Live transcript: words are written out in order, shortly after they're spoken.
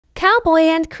Cowboy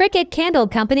and Cricket Candle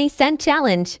Company Scent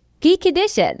Challenge, Geek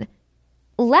Edition.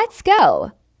 Let's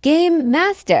go, Game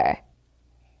Master.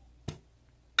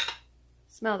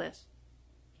 Smell this.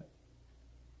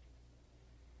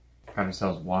 Found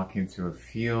ourselves walking through a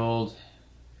field.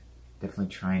 Definitely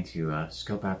trying to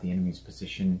scope out the enemy's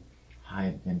position. High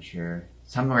adventure.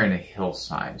 Somewhere in a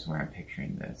hillside is where I'm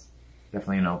picturing this.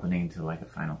 Definitely an opening to like a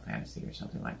Final Fantasy or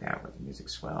something like that where the music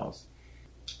swells.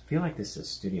 I feel like this is a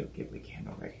Studio Ghibli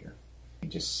candle right here. You can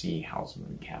just see Howl's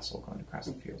Moving Castle going across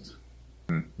the fields.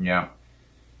 Yeah.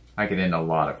 I could end a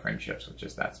lot of friendships with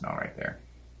just that smell right there.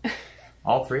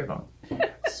 All three of them.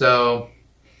 So...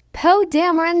 Poe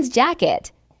Dameron's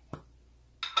jacket.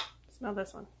 Smell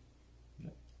this one.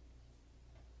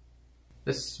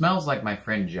 This smells like my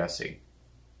friend Jesse.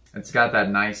 It's got that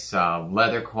nice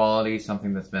leather quality,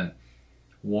 something that's been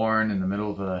worn in the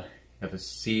middle of a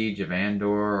siege of Andor,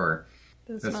 or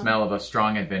the smell of a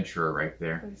strong adventurer right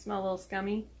there. Does it smell a little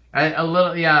scummy? A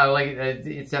little, yeah, like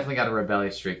it's definitely got a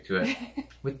rebellious streak to it,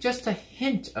 with just a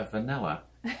hint of vanilla.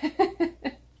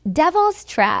 Devil's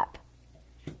Trap.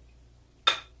 Here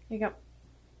you go.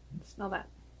 Smell that.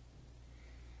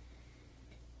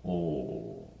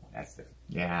 Oh, that's different.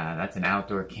 Yeah, that's an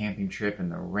outdoor camping trip in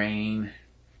the rain,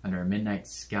 under a midnight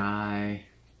sky,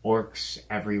 orcs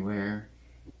everywhere.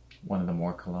 One of the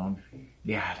more cologne.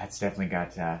 Yeah, that's definitely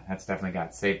got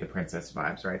Save the Princess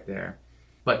vibes right there.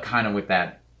 But kind of with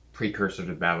that precursor to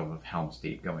the Battle of Helm's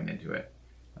Deep going into it.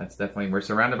 That's definitely, we're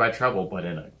surrounded by trouble, but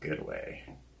in a good way.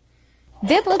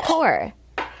 Biblicore.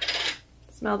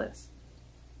 Smell this.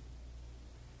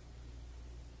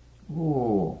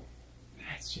 Ooh,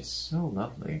 that's just so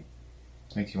lovely.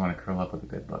 This makes you want to curl up with a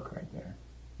good book right there.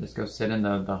 Just go sit in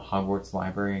the Hogwarts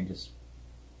library and just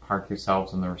park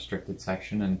yourselves in the restricted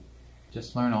section and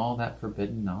just learn all that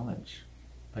forbidden knowledge.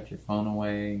 Put your phone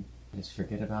away. Just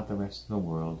forget about the rest of the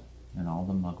world and all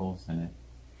the muggles in it.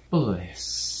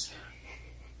 Bliss.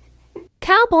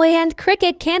 Cowboy and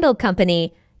Cricket Candle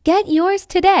Company. Get yours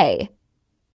today.